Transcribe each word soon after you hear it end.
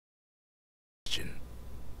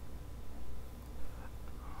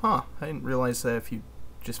Huh, I didn't realize that if you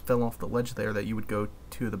just fell off the ledge there that you would go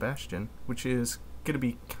to the Bastion, which is going to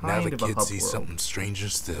be Now kind the of a kid hub sees world. something stranger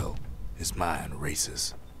still. His mind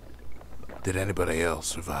races. Did anybody else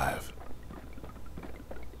survive?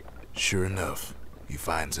 Sure enough, he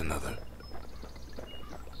finds another.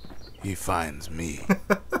 He finds me.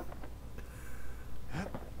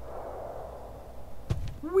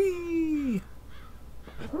 Whee!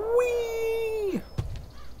 Whee!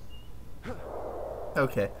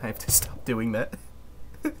 Okay, I have to stop doing that.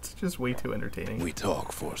 It's just way too entertaining. We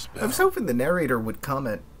talk for a spell. I was hoping the narrator would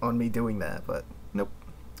comment on me doing that, but nope.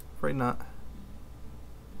 Afraid not.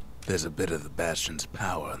 There's a bit of the Bastion's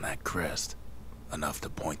power in that crest. Enough to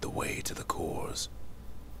point the way to the cores.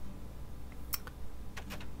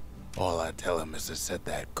 All I tell him is to set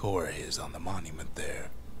that core of his on the monument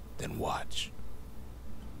there. Then watch.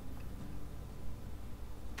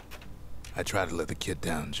 I try to let the kid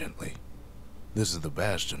down gently. This is the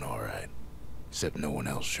Bastion, alright. Except no one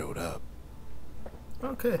else showed up.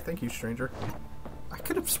 Okay, thank you, stranger. I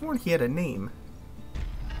could have sworn he had a name.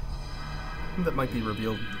 That might be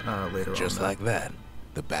revealed later on. Just like that,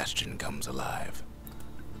 the Bastion comes alive.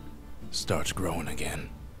 Starts growing again.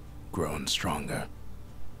 Growing stronger.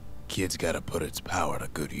 Kid's gotta put its power to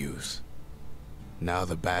good use. Now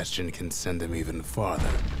the Bastion can send him even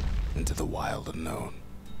farther into the wild unknown.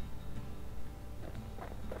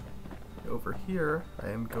 Over here, I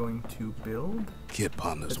am going to build. Kid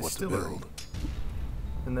ponders what to build.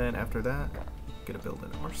 And then after that, gonna build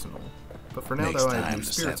an arsenal. But for now, Next though, I time have to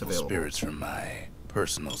spirits sample available. spirits from my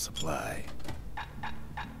personal supply.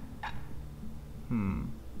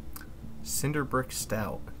 Cinder Brick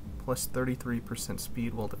Stout, plus 33%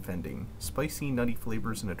 speed while defending. Spicy, nutty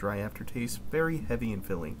flavors and a dry aftertaste. Very heavy and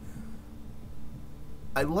filling.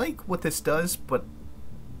 I like what this does, but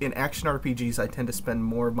in action RPGs, I tend to spend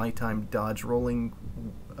more of my time dodge rolling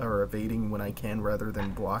or evading when I can rather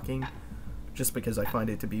than blocking, just because I find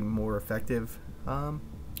it to be more effective.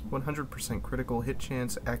 100% critical hit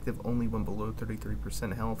chance, active only when below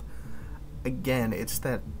 33% health. Again, it's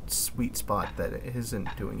that sweet spot that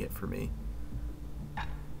isn't doing it for me.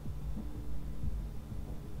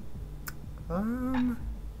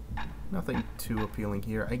 Nothing too appealing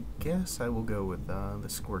here. I guess I will go with the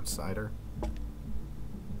squirt cider.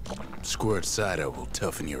 Squirt cider will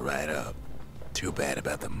toughen you right up. Too bad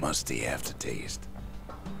about the musty aftertaste.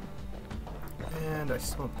 And I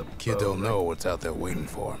still have the Kid bow, don't know what's out there waiting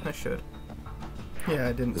for him. I should. Yeah,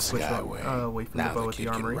 I didn't The switch Skyway. away from Now the bow the at the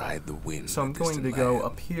kid can armory. ride the wind. So I'm with going to distant go land.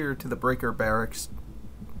 up here to the Breaker Barracks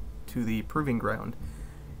to the Proving Ground.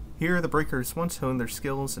 Here, the Breakers once honed their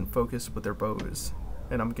skills and focus with their bows.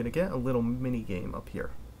 And I'm going to get a little mini-game up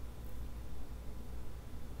here.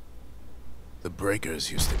 The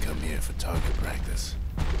Breakers used to come here for target practice.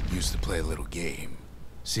 Used to play a little game.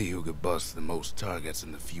 See who could bust the most targets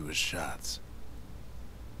and the fewest shots.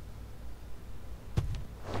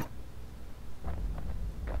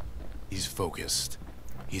 He's focused.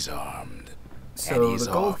 He's armed. So and he's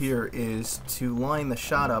the goal off. here is to line the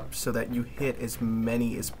shot up so that you hit as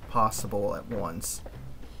many as possible at once.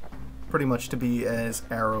 Pretty much to be as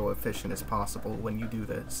arrow efficient as possible when you do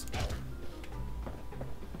this.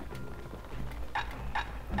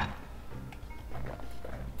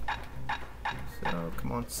 So,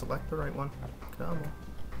 come on, select the right one. Come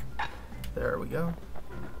on. There we go.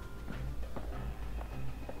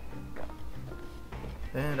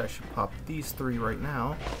 And I should pop these three right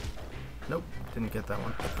now. Nope, didn't get that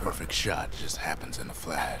one. The perfect shot just happens in a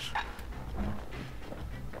flash.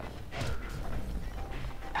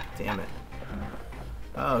 Damn it.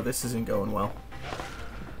 Oh, this isn't going well.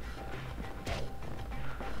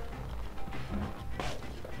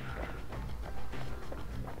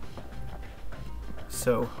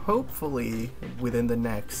 So hopefully within the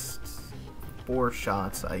next 4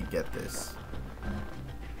 shots I get this.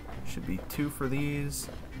 Should be 2 for these.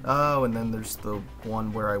 Oh, and then there's the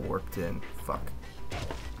one where I warped in. Fuck.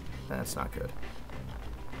 That's not good.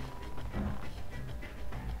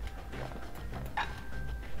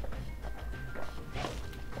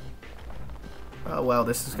 Oh wow,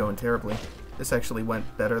 this is going terribly. This actually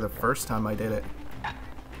went better the first time I did it.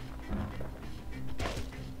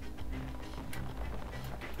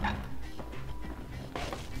 I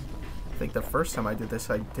think the first time I did this,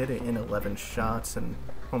 I did it in 11 shots and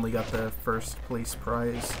only got the first place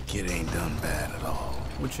prize. Kid ain't done bad at all.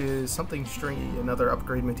 Which is something stringy, another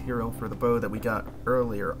upgrade material for the bow that we got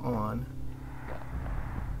earlier on.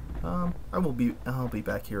 I'll be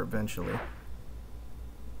back here eventually.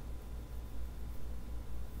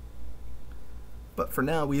 But for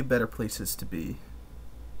now, we have better places to be.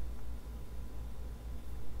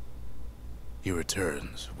 He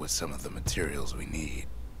returns with some of the materials we need.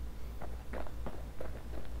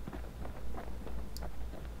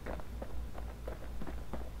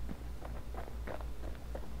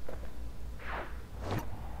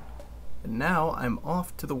 And now I'm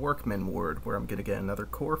off to the workmen ward, where I'm gonna get another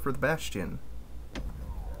core for the Bastion.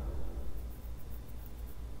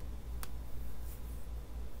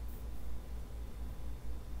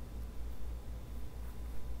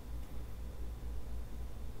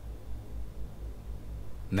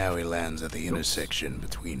 Now he lands at the intersection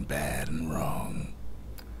between bad and wrong.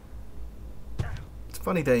 It's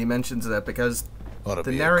funny that he mentions that because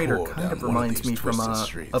the narrator kind of reminds me from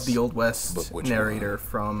of the Old West narrator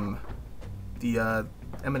from the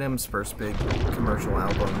Eminem's first big commercial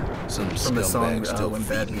album. From the song When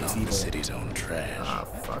Bad Meets Evil. City's own trash. Ah,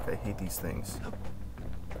 fuck, I hate these things.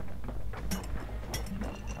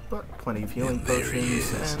 But plenty of healing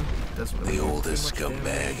potions, and doesn't really the oldest do much scumbag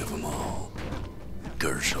damage. of them all.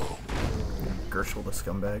 Gershel. Gershel the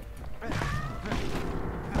scumbag.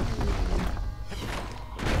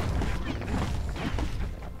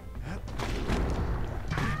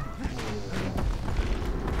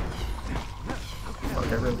 Fuck,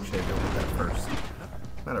 I really should have dealt with that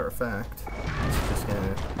first. Matter of fact, he's just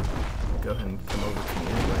gonna go ahead and come over to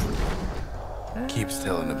me anyway. Keeps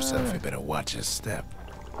telling himself he better watch his step.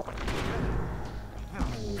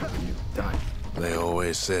 You die. They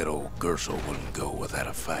always said old Gershel wouldn't go without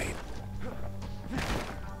a fight.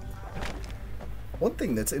 One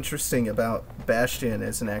thing that's interesting about Bastion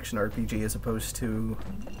as an action RPG as opposed to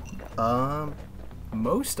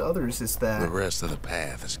most others is that The rest of the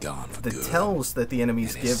path is gone for the good. tells that the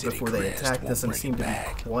enemies And his give city before they crest attack won't doesn't bring seem it to be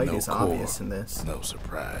back. quite No as core, obvious in this. No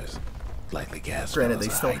surprise. Likely gas. Granted, fellas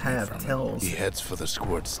they are still hiding have from him. tells. He heads for the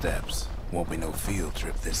squirt steps. Won't be no field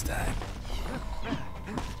trip this time.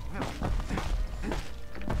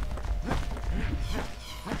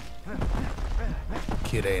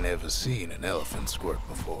 Kid ain't ever seen an elephant squirt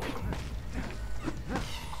before.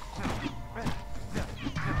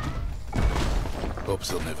 Hopes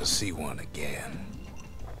he'll never see one again.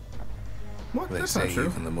 What? They That's say not true.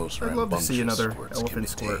 even the most I'd love to see rambunctious another squirts elephant can be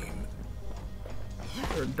squirt. tamed.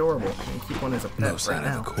 They're adorable. I can keep one as a pet No right sign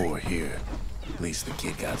now. of the core here. At least the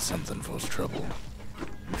kid got something for his trouble.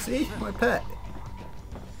 See? My pet.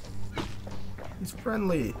 He's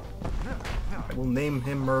friendly. I will name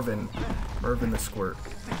him Mervin. Mervin the Squirt.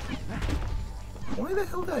 Why the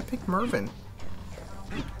hell did I pick Mervin?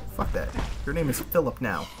 Fuck that. Your name is Philip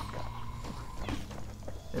now.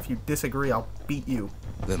 If you disagree, I'll beat you.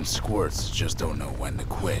 Them squirts just don't know when to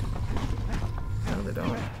quit. No, they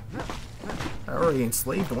don't. I already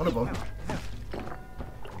enslaved one of them.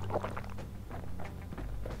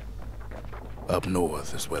 Up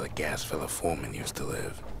north is where the gas fella foreman used to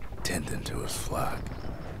live, tending to his flock.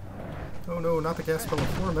 Oh no, not the gas fellow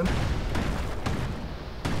foreman.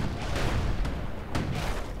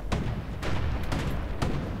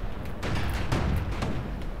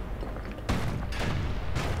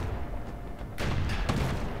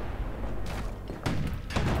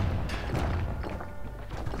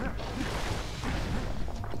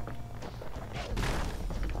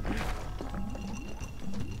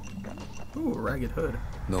 Ooh, a ragged hood.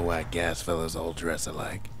 Know why gas fellas all dress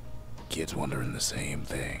alike? Kids wondering the same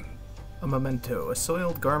thing. A memento, a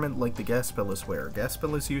soiled garment like the Gaspellas wear.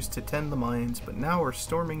 Gaspellas used to tend the mines, but now are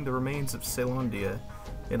storming the remains of Ceylondia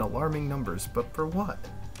in alarming numbers. But for what?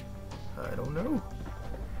 I don't know.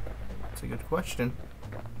 It's a good question.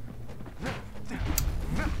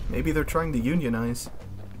 Maybe they're trying to unionize.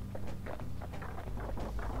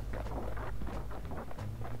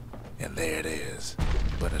 And there it is,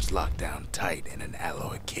 but it's locked down tight in an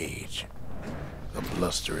alloy cage. A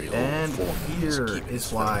blustery old And foreman is here keeping is his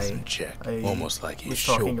fellas why in check, I almost like he's was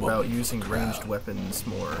talking about showboating using the ranged crowd. weapons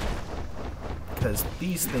more. Because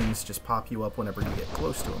these things just pop you up whenever you get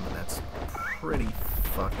close to them, and that's pretty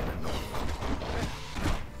fucking annoying.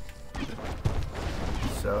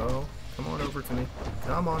 So, come on over to me.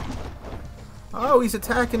 Come on. Oh, he's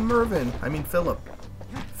attacking Mervin. I mean, Philip.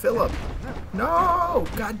 Philip. No!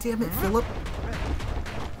 God damn it, Philip.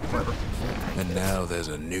 Whatever. And now there's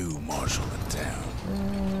a new marshal in town.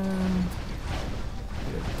 And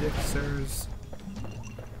the Dixers.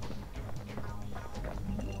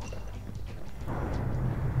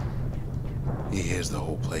 He hears the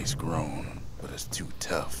whole place groan, but it's too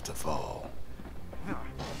tough to fall.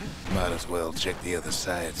 Might as well check the other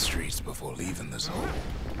side streets before leaving this hole.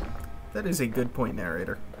 That is a good point,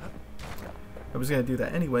 narrator. I was going to do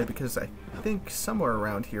that anyway because I think somewhere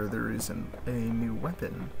around here there is a new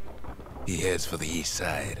weapon. He heads for the east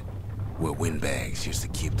side, where windbags used to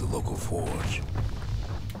keep the local forge.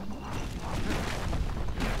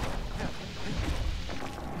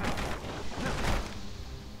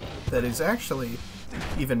 that is actually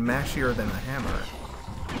even mashier than a hammer.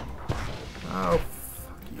 Oh,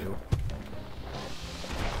 fuck you.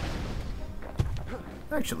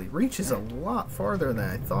 Actually reaches a lot farther than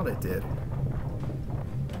I thought it did.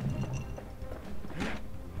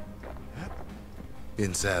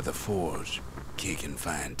 Inside the forge, Kid can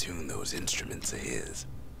fine-tune those instruments of his.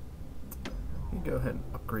 Let me go ahead and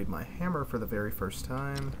upgrade my hammer for the very first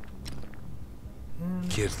time. And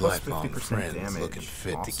Kid's plus lifelong 50% friends damage. looking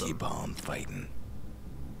fit Awesome. to keep on fighting.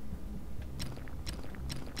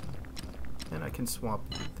 And I can swap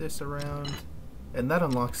this around. And that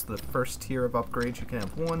unlocks the first tier of upgrades. You can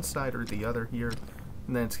have one side or the other here.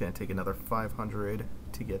 And then it's going to take another 500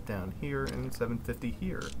 to get down here and 750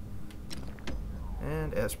 here.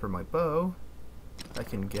 And as per my bow, I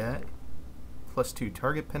can get +2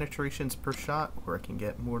 target penetrations per shot, or I can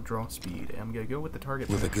get more draw speed. And I'm going to go with the target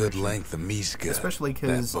With a good penetration, length of Miska, especially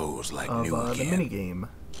because that bow's like of new the again. minigame.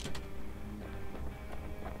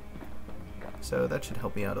 So that should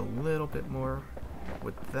help me out a little bit more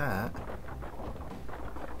with that.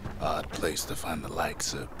 Odd place to find the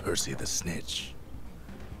likes of Percy the Snitch.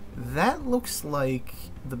 That looks like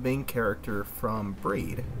the main character from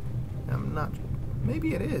Braid. I'm not...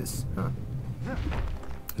 Maybe it is. Huh.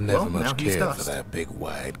 Never Well, now much he's cared for dust. that big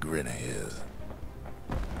wide grin of his.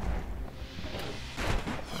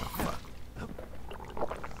 Oh, fuck.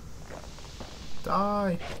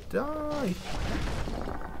 Die! Die!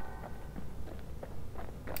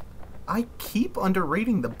 I keep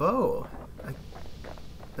underrating the bow.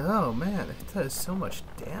 Oh man, it does so much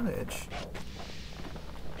damage.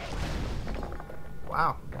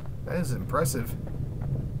 Wow, that is impressive.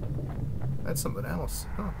 That's something else,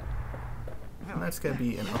 huh? And that's gonna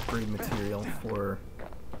be an upgrade material for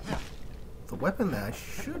the weapon that I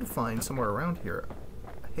should find somewhere around here.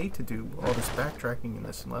 I hate to do all this backtracking in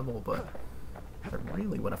this level, but I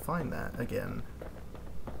really want to find that again.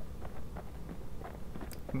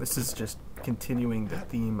 And this is just continuing the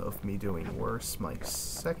theme of me doing worse my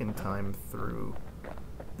second time through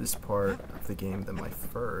this part of the game than my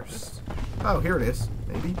first. Oh, here it is.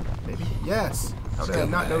 Maybe? Maybe? Yes! How did I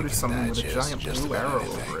not notice something with a giant blue arrow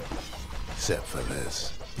over it? Except for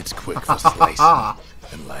this. It's quick for slicing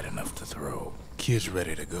and light enough to throw. Kid's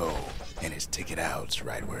ready to go, and his ticket out's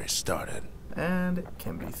right where it started. And it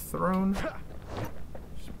can be thrown.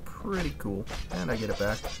 It's pretty cool. And I get it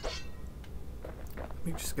back. Let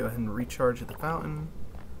me just go ahead and recharge at the fountain.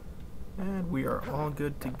 And we are all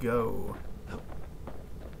good to go.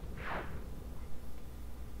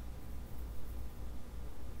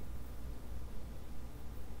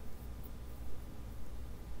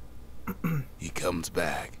 He comes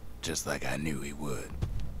back, just like I knew he would.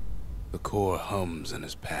 The core hums in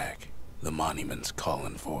his pack. The monument's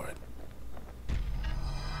calling for it.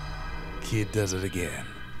 Kid does it again.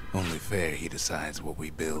 Only fair he decides what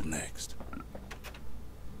we build next.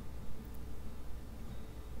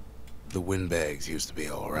 The windbags used to be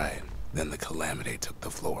alright. Then the calamity took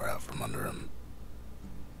the floor out from under him.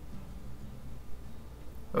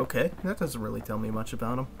 Okay, that doesn't really tell me much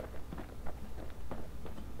about him.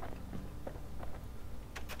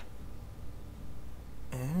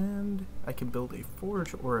 And I can build a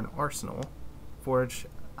forge or an arsenal. Forge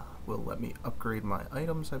will let me upgrade my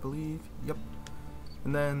items, I believe. Yep.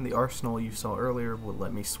 And then the arsenal you saw earlier will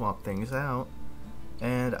let me swap things out.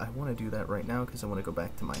 And I want to do that right now because I want to go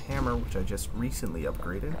back to my hammer, which I just recently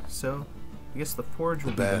upgraded. So I guess the forge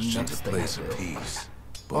will The be the Bastion's next a thing I place of build. peace,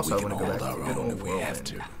 but Also, we I can want to go hold back our to good own old if we have Whirlwind.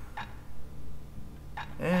 to.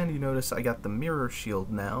 And you notice I got the mirror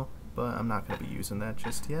shield now, but I'm not going to be using that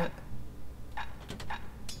just yet.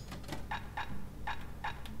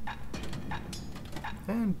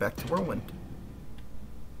 And back to Whirlwind.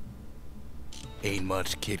 Ain't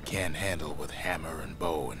much Kid can't handle with hammer and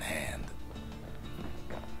bow in hand.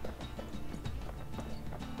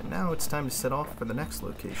 And now it's time to set off for the next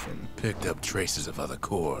location. Picked up traces of other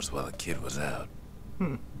cores while the Kid was out.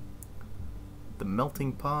 The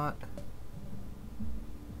melting pot.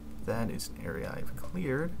 That is an area I've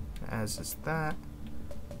cleared, as is that.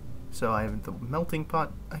 So I have the melting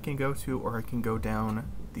pot I can go to, or I can go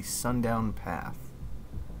down the sundown path.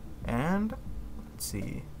 And, let's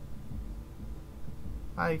see.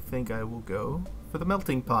 I think I will go for the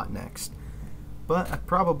melting pot next. But I've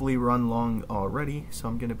probably run long already, so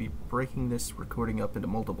I'm going to be breaking this recording up into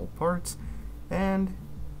multiple parts and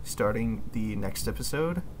starting the next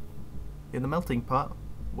episode in the melting pot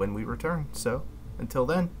when we return. So, until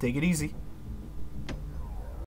then, take it easy.